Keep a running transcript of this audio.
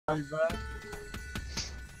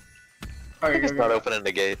Alright, It's not opening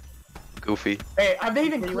the gate. Goofy. Hey, have they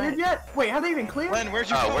even cleared yet? Wait, have they even cleared? Len, where'd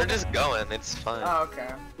you Oh, go? we're just going. It's fine. Oh, okay.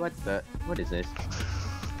 What is this?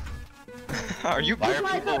 Are you Why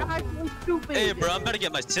are people? Stupid. Hey, bro, I'm about to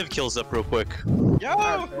get my civ kills up real quick. Yo!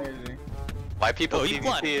 That's crazy. Why people Oh, you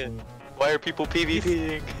PvPing? Why are people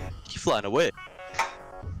PvPing? You flying away?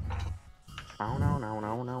 Oh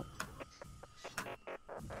no.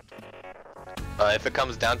 If it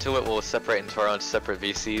comes down to it, we'll separate into our own separate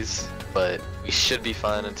VCs, but we should be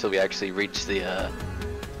fine until we actually reach the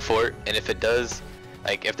fort. And if it does,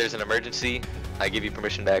 like if there's an emergency, I give you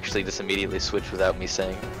permission to actually just immediately switch without me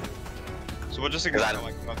saying. So we'll just ignore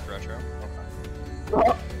like fuck retro.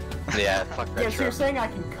 Yeah, fuck Yeah, so retro. you're saying I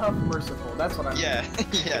can cuff Merciful, that's what I mean. Yeah,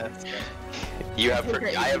 yeah. You have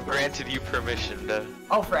I have granted you permission to.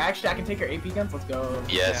 Oh, for action, I can take your AP guns? Let's go.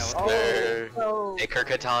 Yes, Yeah, sir. Oh, Take her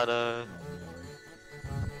katana.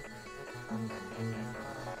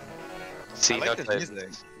 See, I no like this type. music.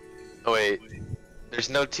 Oh wait, there's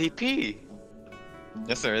no TP.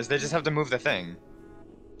 Yes, there is. They just have to move the thing.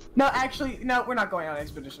 No, actually, no, we're not going on an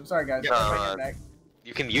expedition. Sorry, guys. Yeah, Bring it back.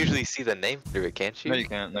 You can usually see the name through it, can't you? No, you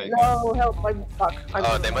can't. No, you can't. no, help! I'm fuck.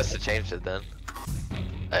 Oh, they must have changed it then.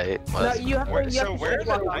 I No, you have to. You So have to where are shift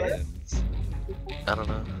the one on it. lions? I don't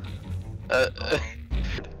know.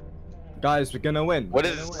 Guys, we're gonna win. What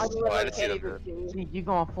is? I Oh, I literally didn't see can't them. even see. See, you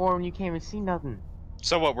going forward and you can't even see nothing.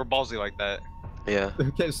 So what? We're ballsy like that. Yeah.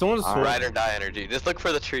 Okay, someone's Alright. Ride or die energy. Just look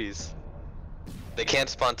for the trees. They can't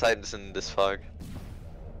spawn titans in this fog.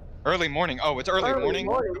 Early morning. Oh, it's early morning.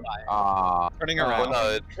 Turning Well, around.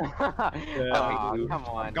 no, Aw, come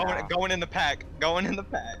on. now. Going in the pack. Going in the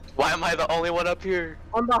pack. why am I the only one up here?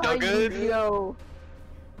 I'm behind good? you, yo.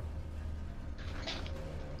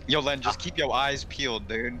 Yo, Len, just keep your eyes peeled,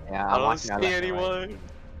 dude. Yeah, I I'm don't watching see that left and right. anyone.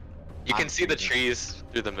 You can I'm see the freezing. trees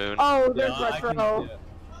through the moon. Oh, there's Yeah, I can- retro.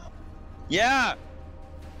 Yeah.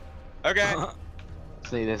 Okay.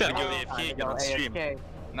 See this. Gotta go AFK, get on stream. AFK.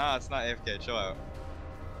 Nah, it's not AFK. Chill out.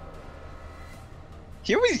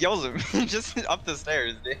 He always yells at me just up the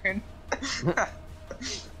stairs, dude.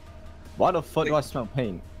 Why the fuck do I smell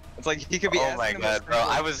pain? It's like he could be. Oh my asking god, us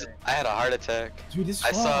bro! things. I had a heart attack. Dude, this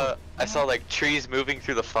I saw like trees moving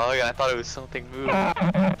through the fog, and I thought it was something moving.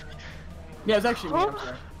 Yeah, it's actually me. I'm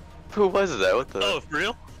sorry. Who was that? What the? Oh, for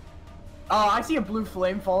real? Oh, I see a blue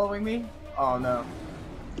flame following me. Oh no.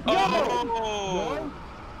 Oh.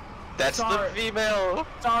 That's sorry. the female.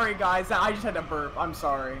 Sorry, guys. I just had to burp. I'm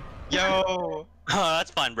sorry. Yo. Oh, that's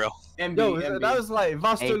fine, bro. MB, Yo, MB. that was like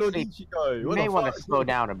Vasto Hey, Lodichico. You What may the want to fuck? slow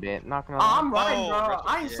down a bit. Not gonna. Oh, I'm riding, Oh, bro. retro,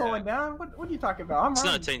 I ain't yeah. slowing down. What are you talking about? I'm It's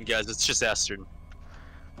riding. not a Titan, guys. It's just Astern.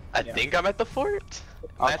 I Yeah. think I'm at the fort.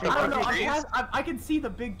 Okay. At the I don't know. trees. I can see the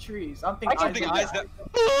big trees. I'm thinking. I can think eyes that.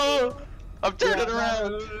 Oh, I'm turning Yeah,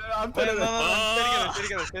 around. I'm Wait, no, putting no, it. no, stay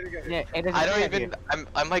together, stay together. Yeah, it doesn't. I don't have even. you.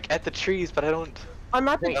 I'm like at the trees, but I don't. I'm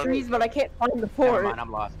at the Wait. trees, but I can't find the Never fort. mind,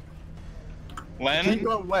 I'm lost. Keep Len.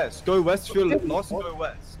 going west. Go west. Feel lost. Go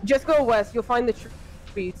west. Just go west. You'll find the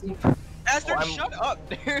trees. Astern, I'm- shut up,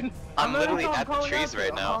 dude. I'm literally I'm at the calling trees out to you, right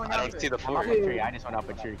I'm now. calling I out don't to see you. the I'm up fort. a tree. I just went up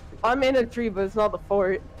a tree. I'm in a tree, but it's not the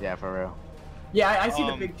fort. Yeah, for real. Yeah, I see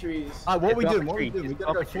the Um, big trees. Alright, what we It's doing? up What a we tree. doing? We It's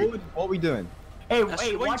gotta go up a tree. forward. What we doing? Hey, Astern,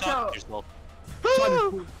 hey, what are you watch talking out. to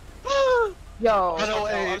yourself? Yo. Run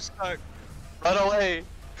away! I'm stuck. Run away!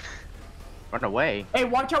 Run away. Hey,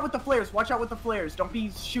 watch out with the flares. Watch out with the flares. Don't be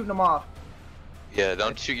shooting them off. Yeah,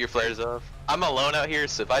 don't shoot your flares off. I'm alone out here,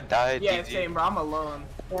 so if I die, Yeah, GG. same, bro. I'm alone.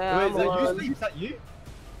 Yeah, Wait, I'm is that you, alone. Steve? Is that you?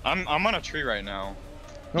 I'm on a tree right now.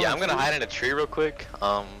 Yeah, I'm gonna hide in a tree real quick.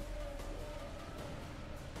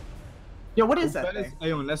 Yo, what is that Fellas, thing?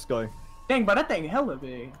 Aeon, let's go. Dang, but that thing hella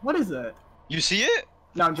big. What is that? You see it?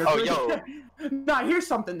 No, I'm joking. Oh, No, I hear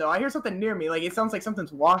something though. I hear something near me. Like it sounds like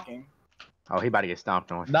something's walking. Oh, he about to get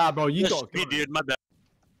stomped on. Nah, bro, you That's got me, dude. My bad.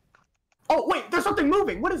 Oh wait, there's something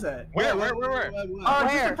moving. What is that? Where? Just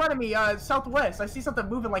Where? in front of me, southwest. I see something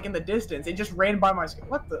moving like in the distance. It just ran by my screen.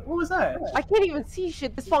 What was that? I can't even see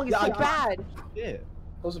shit. This fog is Yeah, I so can't- bad. Yeah.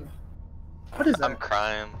 Those are... What is I'm that?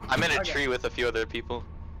 crying. I'm in a Okay. tree with a few other people.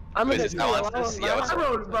 I'm Wait, in a is tree. this how it's- this- yeah, what's I up?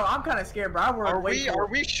 rode, bro. I'm kind of scared, bro. I rode Are way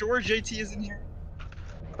we too- sure JT is in here?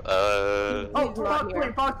 Oh, He's not fog here.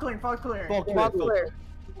 clearing, fog clearing, fog clearing. Fog Fog clear.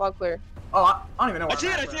 Fog clear. Oh, I don't even know. I Where see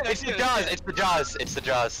it, I'm I at, see bro. it, I It's see the it. Jaws. It's the Jaws. It's the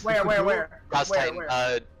Jaws. Where? Jaws Where, Titan.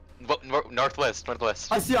 where? Northwest.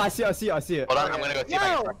 I see it. Hold on, I'm gonna go see if I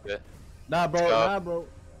can Yo! track it. Nah, bro, Let's go. nah, bro.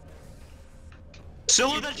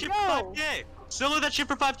 Solo that shit for Yo! 5K. Solo that shit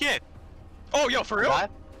for 5K. Oh, yo, for real? What?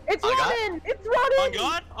 It's On God? running! It's On running!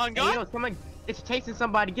 God? On Hey, God? yo, someone, it's chasing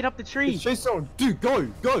somebody. Get up the tree. Chase someone. Dude, go.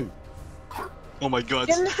 Oh my God.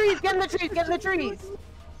 Get in the trees! Get in the trees! Get in the trees!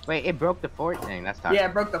 Wait, it broke the fort thing. That's toxic. Yeah,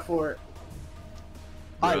 it broke the fort.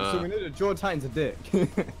 Alright, so we know that Jaw Titan's a dick.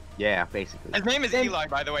 Yeah, basically. His name is Eli,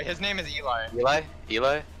 by the way. His name is Eli. Eli?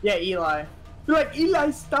 Eli? Yeah, Eli. You're like,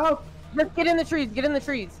 Eli, stop! Just get in the trees. Get in the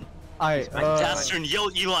trees. Alright, Astern, yell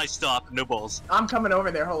Eli stop, no balls. I'm coming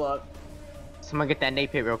over there, hold up. Someone get that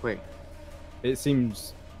nade pit real quick. it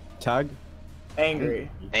seems tag. Angry.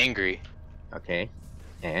 Angry. Okay.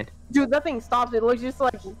 And? Dude, that thing stopped. It looks just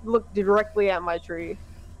like look directly at my tree.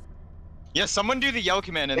 Yeah, someone do the yell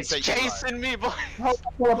command and It's say chasing me, boy. Hold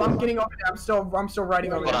up, I'm getting over there. I'm still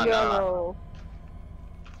riding over Hold on. there. Yo.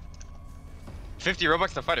 50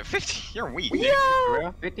 Robux to fight it. 50? You're weak. Yo. For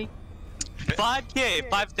real? 50? 5K,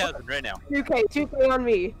 5,000 right now. 2K on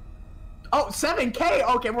me. Oh, 7K?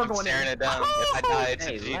 Okay, we're I'm going staring in. it down. If I die, it's a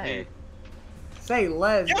Hey, GG. lag. Say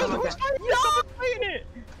less. Yo, Don't who's look at- fighting it? Someone's playing it!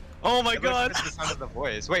 Oh my It god. looks like it's the sound of the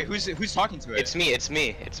voice. Wait, who's talking to it? It's me, it's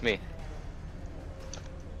me, it's me.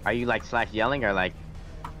 Are you like slash yelling or like?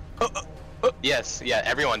 Yes, yeah,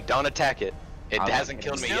 everyone, don't attack it. It I'll hasn't look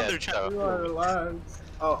killed at me it. Now they're yet, trying so. You are lags.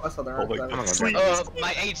 Oh, I saw the Oh my right god. side. Sweet. Oh,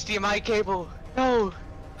 my HDMI cable. No.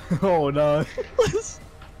 Oh no.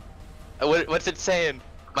 What's it saying?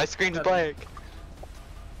 My screen's blank.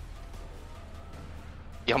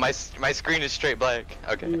 Yo, my screen is straight blank.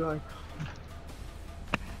 Okay. Eli.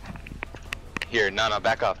 Here, no,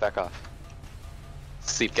 back off, back off.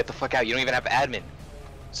 Sleep, get the fuck out. You don't even have admin.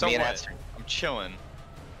 So Me and what? Astern. I'm chilling.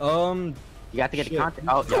 You got to get the Shit. content.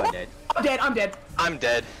 Oh, you're dead. I'm dead. I'm dead. I'm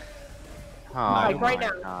dead. Oh, Like my right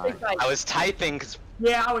now. God. It's like, I was typing because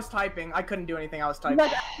Yeah, I was typing. I couldn't do anything. I was you typing.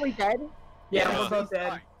 guys actually dead? Yeah, Yeah. we're both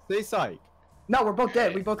dead. Stay psych. No, we're both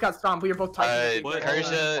dead. We both got stomped. We were both typing. What?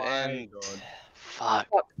 Persia Oh my and God. fuck.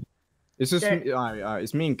 It's just Okay. me, alright,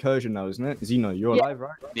 it's me and Kirjo now, isn't it? Xeno, you're Yeah. alive,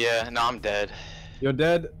 right? Yeah, no, I'm dead. You're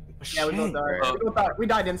dead. Yeah, we both Shit. died. bro. We both died. We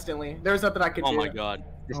died instantly. There's nothing I could Oh do. my god.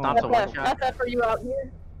 This Oh. stops a one That's shot. that for you out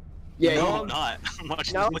here? Yeah, No, you- I'm not. I'm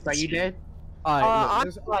watching No? this Are you dead? Alright, look, I'm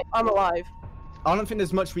there's- alive. I'm alive. I don't think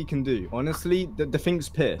there's much we can do. Honestly, the thing's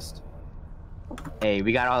pissed. Hey,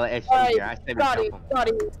 we got all the SG Alright, here. I say we Scotty, jump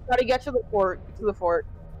him. Scotty, get to the fort. Get to the fort.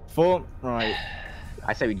 Four, right.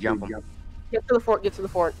 I say we jump him. Get to the fort. Get to the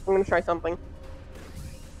fort. I'm gonna try something.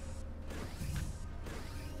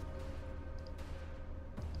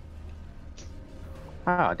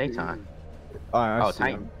 Oh, daytime. Alright, I Oh, see.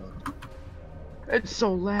 Titan. It's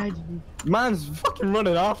so laggy. Man's fucking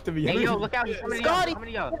running after me. Hey, yo, look out. He's coming to y'all. Scotty, Coming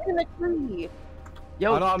to y'all. get in the tree.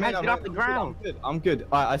 Yo, I know, guys, get off the ground. I'm good.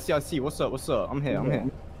 Alright, I see. What's up? I'm here.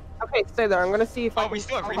 Okay, stay there. I'm gonna see if I Oh, can... we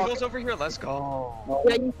still have refills over here? Let's go.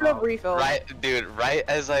 Yeah, you still have refills. Right, dude, right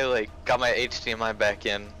as I like got my HDMI back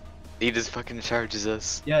in, he just fucking charges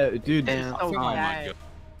us. Yeah, dude. Damn. I Oh think my my, god.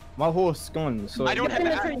 my horse gone. So I don't Get in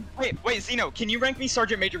the have tree. Wait, Xeno, can you rank me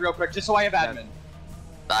Sergeant Major real quick, just so I have admin?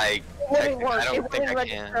 Like, It wouldn't work. I don't It think I wouldn't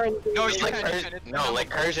can. register anything. No, you Like, can. no, like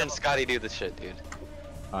Kirjo and Scotty do this shit, dude.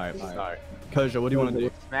 Alright. Kirjo, what do you want to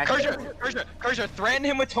do? Smash Kerja, threaten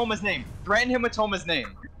him with Toma's name. Threaten him with Toma's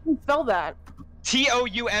name. You spell that.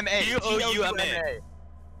 T-O-U-M-A. T-O-U-M-A.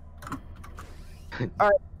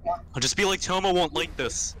 I'll just be like, Toma won't like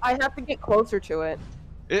this. I have to get closer to it.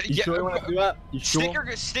 You sure you want to do that? You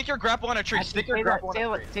sure? Stick your grapple on a tree. Stick your Say grapple on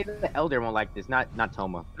a tree. say that the Elder won't like this, not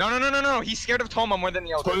Toma. No. He's scared of Toma more than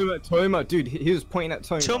the Elder. Toma, dude, he was pointing at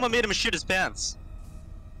Toma. Toma made him shit his pants.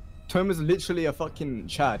 Toma's literally a fucking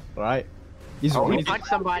Chad, alright? He's Oh, he he's- punched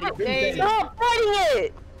somebody. Hey. Stop fighting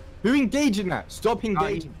it! Who engaged in that? Stop Oh,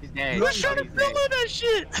 engaging. he's dead. Let's He's try to dead. that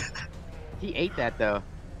shit! He ate that though.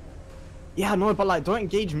 Yeah, no, but like, don't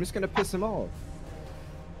engage him. It's gonna piss him off.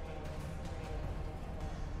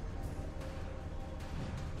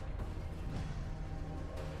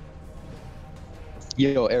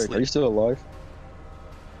 Yo, Eric, are you still alive?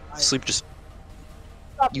 Sleep just.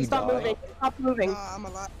 Stop, You stop die. moving. Stop moving.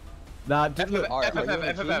 Nah, dude, look. Alright,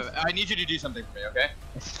 FFF, I need you to do something for me, okay?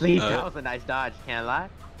 Sleep. That was a nice dodge. Can't lie.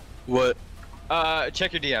 What?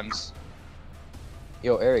 Check your DMs.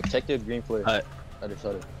 Yo, Eric, check the green flare. Alright. I just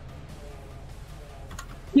shot it.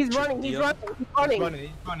 He's running. He's Yeah. running. He's He's running. running. He's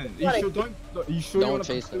running. You Running. sure don't? You sure you Don't wanna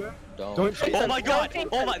chase pursue him. it? Don't. Chase Oh him. my Don't god! chase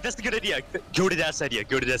Oh him. my, that's a good idea. Go to that idea.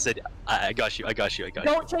 Go to that idea. I got you. I got you.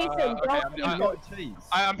 Don't chase him. okay, Don't I'm- chase him. Not chase.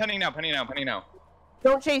 I'm penning now.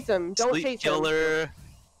 Don't chase him. Don't Sleep chase him. killer.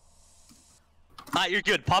 Ah, you're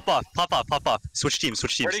good. Pop off. Switch teams.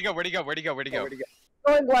 Where'd he go?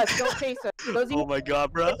 Going west. Don't chase him. Those of you Oh my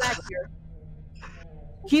god, bro. get back here.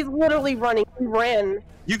 He's literally running. He ran.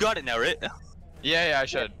 You got it now, right? Yeah, I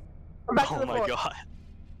should. Come back to Oh the my fort. god.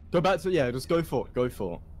 Go back to just go for it. Go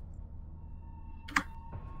for it.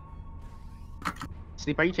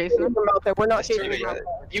 Sleep. Are you chasing him? We're not That's true, chasing him. yeah.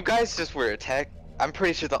 You guys just were attacked. I'm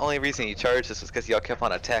pretty sure the only reason he charged us was because y'all kept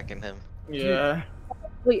on attacking him. Yeah.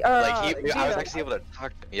 Wait, Like I was Xeno, actually able to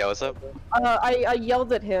talk to him. Yeah, what's up? I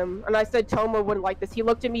yelled at him and I said Toma wouldn't like this. He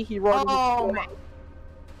looked at me. He roared. Oh my!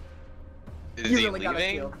 Is You he really gotta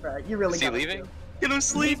leaving? steal, Craig. You really Is he gotta leaving? steal. Get him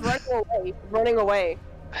sleep. He's running away. He's running away.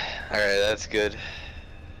 Alright, that's good.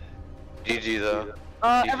 GG though.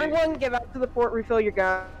 GG. Everyone get back to the port. Refill your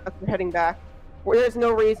gas. We're heading back. There's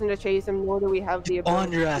no reason to chase him, nor do we have the ability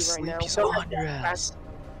On your to ass, right now. Sleep. He's on your ass.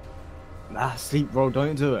 Nah, sleep, bro.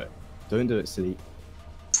 Don't do it. Don't do it, sleep.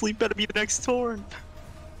 Sleep better be the next Torn.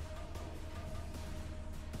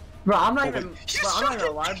 Bro, I'm not Oh, even. wait. Bro, I'm not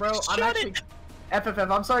gonna lie, bro. I'm Shut actually. FFF,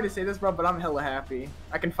 I'm sorry to say this, bro, but I'm hella happy.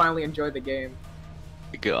 I can finally enjoy the game.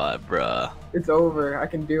 God, bruh. It's over. I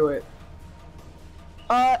can do it.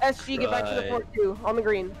 SG, get back to the port too, on the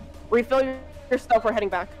green. Refill your stuff. We're heading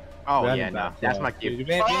back. Oh We're yeah, heading no, back, that's yeah. my cue.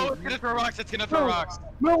 Oh, it's gonna throw rocks. It's gonna throw rocks.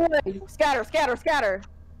 Move away. Scatter, scatter, scatter.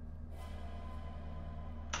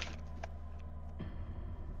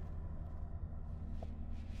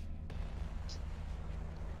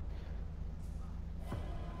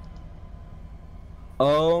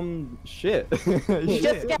 Shit. Just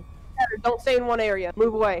Shit. scatter. Don't stay in one area.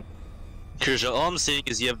 Move away. Kirja, all I'm saying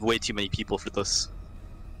is you have way too many people for this.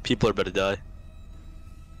 People are about to die.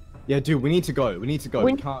 Yeah, dude, we need to go. We need to go.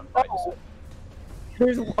 We We- can't. Oh.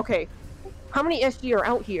 There's okay. How many SG are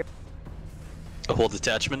out here? A whole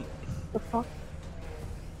detachment. The fuck?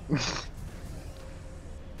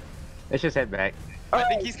 Let's just head back. I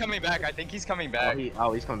think he's coming back. I think he's coming Oh, back.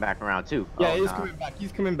 he's coming back around too. Yeah, oh, he's nah. coming back.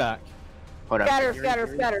 He's coming back. Hold up. Scatter, You're- scatter,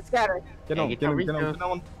 you're- scatter, scatter. Get Yeah, on, get get on, the get on, refill. get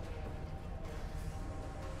on.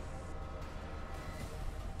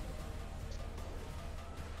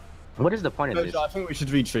 What is the point of this? I think we should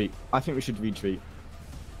retreat. I think we should retreat.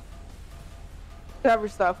 Cover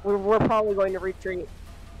stuff. We're probably going to retreat.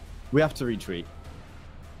 We have to retreat.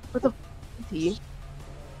 What the f is he?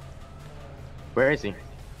 Where is he?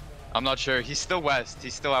 I'm not sure. He's still west.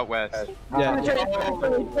 He's still out west. Yeah.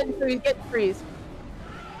 Get trees.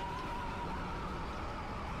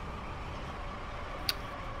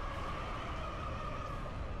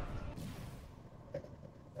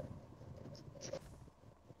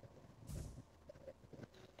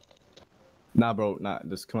 Nah, bro. Nah,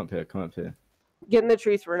 just come up here. Come up here. Get in the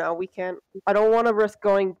trees for now. We can't. I don't want to risk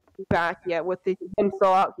going back yet with him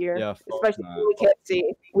still out here. Yeah, fuck Especially nah. when we can't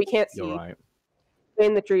see. We can't see. You're right. Stay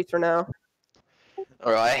in the trees for now.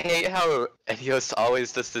 Or I hate how Edios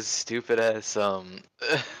always does this stupid ass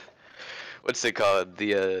what's it called?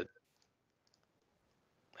 The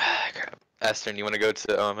crap. Astern, you wanna go to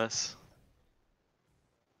OMS?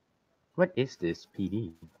 What is this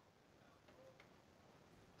PD?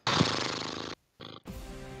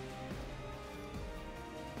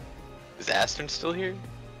 Is Astern still here?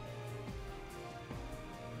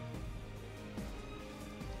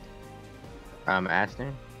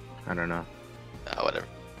 Astern? I don't know. Whatever.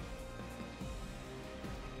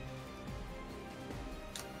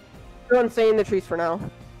 Everyone stay in the trees for now.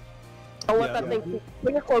 I'll let Yeah. that thing.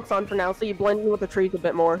 Put your cloaks on for now, so you blend in with the trees a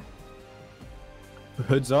bit more.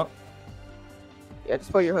 Hoods up. Yeah,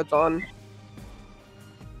 just put your hoods on.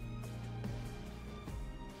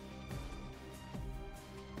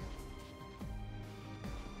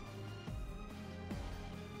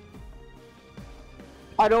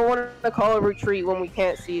 I don't want to call a retreat when we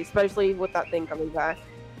can't see, especially with that thing coming back.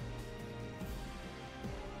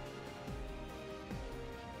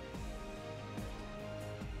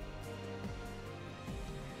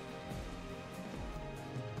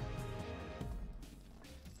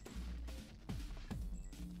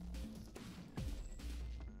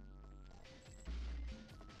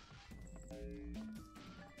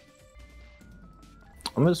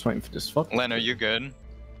 I'm just waiting for this fuck. Len, are you good?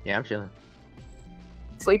 Yeah, I'm chilling.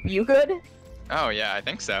 Sleep, you good? Oh yeah, I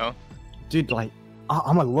think so. Dude, like,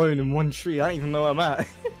 I'm alone in one tree. I don't even know where I'm at.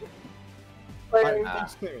 Like,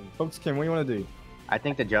 Fox Kim, what do you want to do? I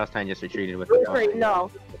think the Joustine just retreated with the retreat, no.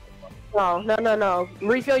 No.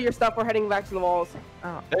 Refill your stuff. We're heading back to the walls.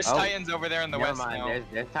 Oh, There's oh, Titans over there in the never west mind. now.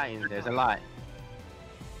 There's Titans. There's a lot.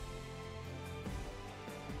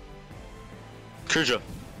 Kirja.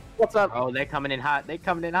 What's up? Oh, they're coming in hot. They're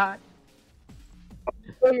coming in hot.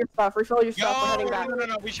 Refill your stuff. Refill your Yo, stuff. We're heading back.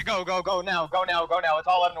 no, we should go now. It's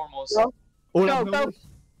all abnormals. Go. All Go, I've go. known-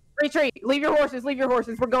 Retreat. Leave your horses. Leave your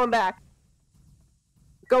horses. We're going back.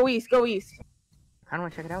 Go east. Go east. I don't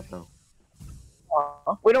want to check it out though.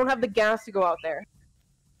 We don't have the gas to go out there.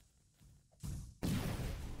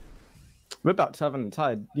 We're about to have an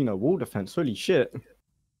entire, wall defense. Holy shit.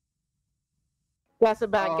 Gas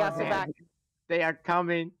it back. Oh, Gas it man. back. They are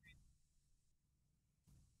coming.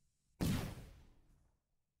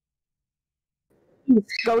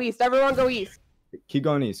 Go east. Everyone go east. Keep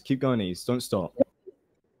going east. Keep going east. Don't stop.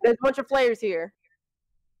 There's a bunch of flares here.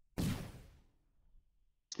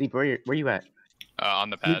 Sleep, where you at? On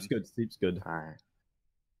the pad. Sleep's good. Sleep's good. Alright.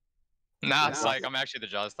 Nah, it's like I'm actually the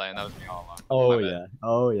Jaws Titan. That was me all along. Oh My bad. yeah.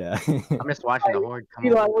 Oh yeah. I'm just watching the horde come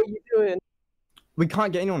Eli, over. what you doing? We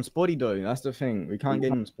can't get anyone spotty though. That's the thing. We can't get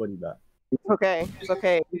anyone spotty back. It's okay. It's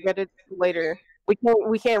okay. We get it later.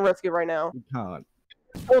 We can't risk it right now. We can't.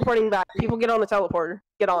 Teleporting back. People get on the teleporter.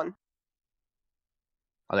 Get on.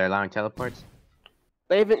 Are they allowing teleports?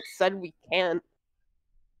 They haven't said we can't.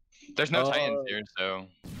 There's no Titans here, so.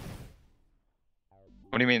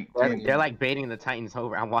 What do you mean? They're like baiting the Titans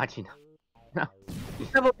over. I'm watching them. No.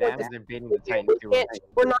 Teleport They're baiting the Titans we too. can't,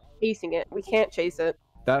 we're not chasing it. We can't chase it.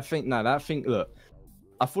 That thing. Nah. That thing. Look.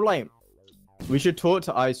 I feel like we should talk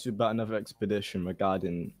to Isu about another expedition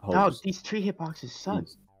regarding. Oh, Holst. these tree hitboxes suck.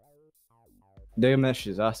 They're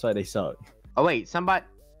meshes. That's why they suck. Oh wait, somebody.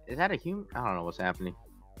 Is that a human? I don't know what's happening.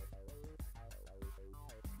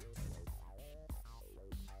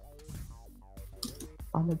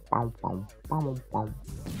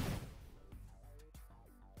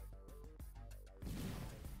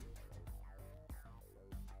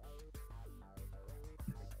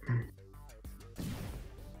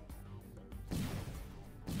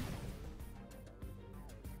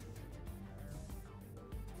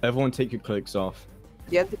 Everyone, take your cloaks off.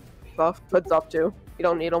 Yeah, buff. Hoods up too. You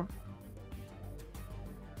don't need them.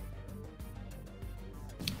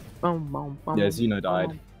 Yeah, Xeno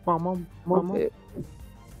died.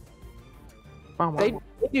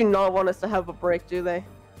 They do not want us to have a break, do they?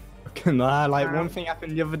 Nah, like one thing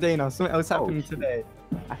happened the other day now. Something else happened today.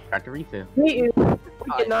 I forgot to refill. We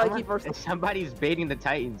cannot keep our. Somebody's baiting the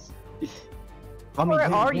Titans. I mean,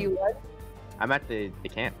 Where are you, Ed? I'm at the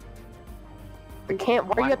camp. The camp.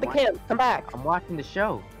 Why are you at the camp? Come back. I'm watching the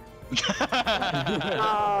show.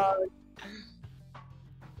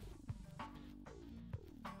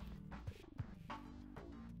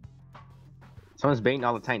 Someone's baiting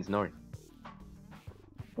all the Titans north.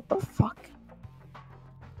 What the fuck?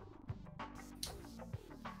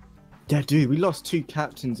 Yeah, dude, we lost 2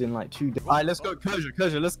 captains in like 2 days. Alright, let's go,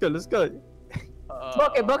 Closure, let's go. Book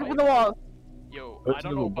it for the wall. Yo, Go I to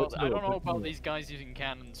don't the know wall, go about to the wall, go to the wall. these guys using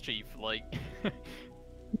cannons, Chief. Like,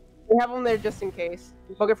 We have them there just in case.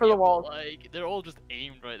 Book it for the wall. like they're all just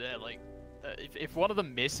aimed right there. Like, if one of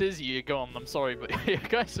them misses, you're gone. I'm sorry, but you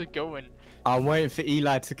guys are going. I'm waiting for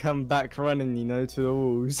Eli to come back running, you know, to the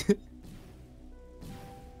walls.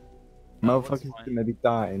 Motherfucker's fine. gonna be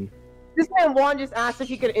dying. This man Juan just asked if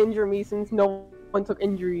he could injure me since no one took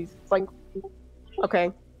injuries. It's like,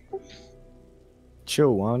 okay.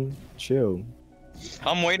 Chill, Juan. Chill.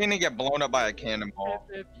 I'm waiting to get blown up by a cannonball.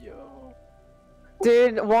 Yo.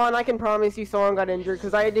 Dude, Juan, I can promise you someone got injured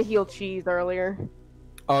because I had to heal Cheese earlier.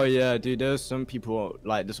 Oh yeah, dude, there's some people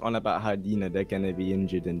like just on about how, you know, they're gonna be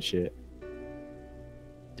injured and shit.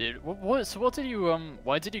 Dude, so what did you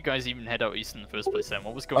why did you guys even head out east in the first place then?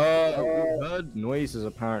 What was going on? We heard noises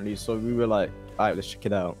apparently, so we were like, alright, let's check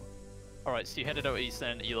it out. Alright, so you headed out east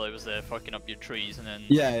and Eli was there fucking up your trees and then...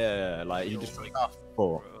 Yeah, like he just like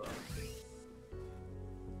fort.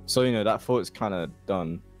 So, you know, that fort's kinda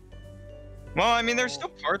done. Well, I mean, there's still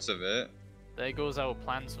parts of it. There goes our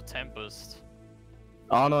plans for Tempest.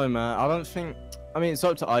 I don't know, man. I don't think. I mean, it's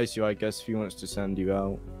up to Isu, I guess, if he wants to send you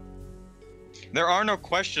out. There are no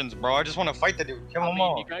questions, bro. I just want to fight the dude. Kill I him mean,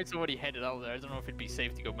 all. you guys already headed out there. I don't know if it'd be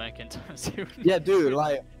safe to go back anytime soon. Yeah, dude,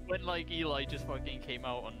 like. When like Eli just fucking came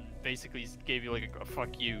out and basically gave you like a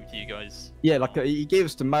fuck you to you guys. Yeah, like he gave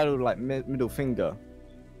us the middle finger.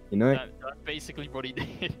 You know? That's basically what he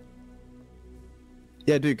did.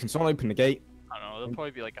 Yeah, dude, can someone open the gate? I don't know, there'll probably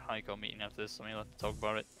be like a high-call meeting after this, so we'll have to talk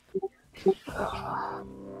about it.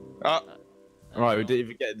 Alright, we didn't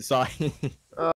even get inside.